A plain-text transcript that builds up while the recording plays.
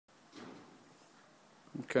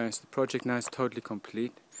Okay, so the project now is totally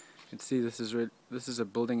complete. You can see this is a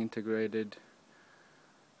building integrated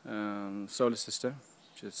solar system,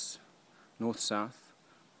 which is north-south.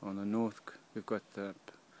 On the north we've got the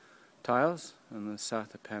tiles, and the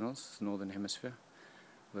south the panels, northern hemisphere.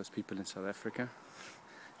 Those people in South Africa,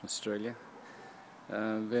 Australia.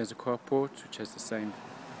 There's a carport which has the same,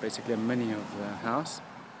 basically a mini of the house.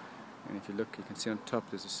 And if you look, you can see on top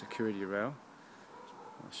there's a security rail.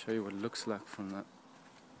 I'll show you what it looks like from the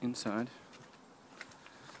inside.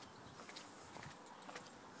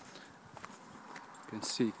 You can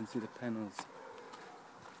see the panels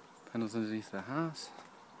underneath the house.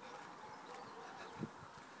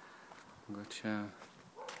 I've got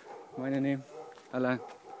my name, Alan. You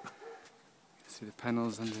can see the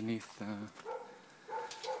panels underneath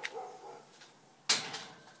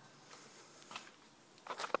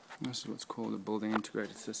this is what's called a building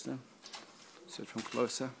integrated system. See it from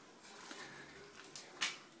closer.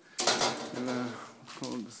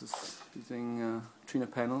 And this is using Trina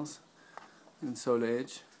panels and solar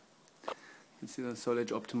edge. You can see the solar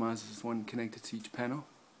edge optimizes one connected to each panel.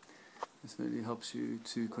 This really helps you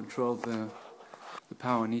to control the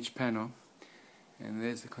power on each panel. And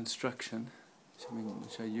there's the construction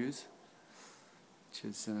which I use, which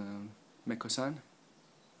is Mecosun.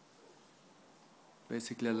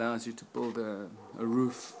 Basically allows you to build a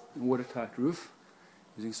roof, a watertight roof,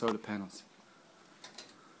 using solar panels.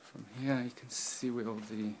 From here you can see where all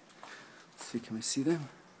the, can we see them?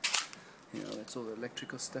 Yeah, that's all the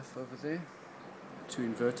electrical stuff over there. 2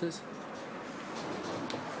 inverters.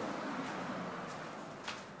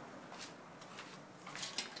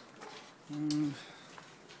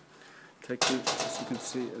 Take you, as you can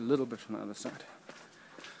see, a little bit from the other side.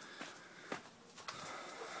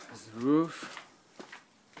 There's the roof.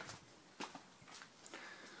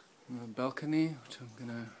 And the balcony, which I'm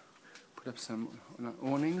going to put up some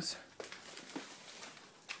awnings.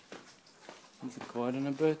 There's the garden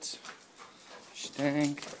a bit.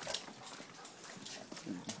 Stank.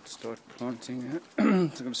 Start planting. So I'm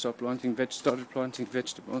going to start planting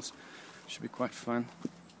vegetables. Should be quite fun.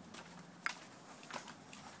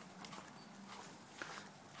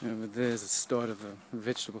 Over there's the start of a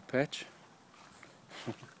vegetable patch.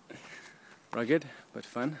 Rugged but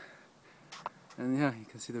fun. And yeah, you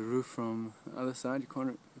can see the roof from the other side. You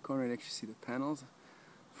can't really actually see the panels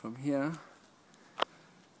from here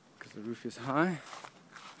because the roof is high.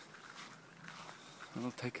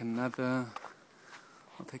 I'll take another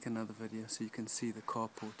video so you can see the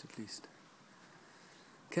carport at least.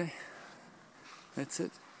 Okay, that's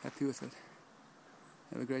it. Happy with it.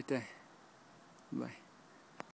 Have a great day. Bye.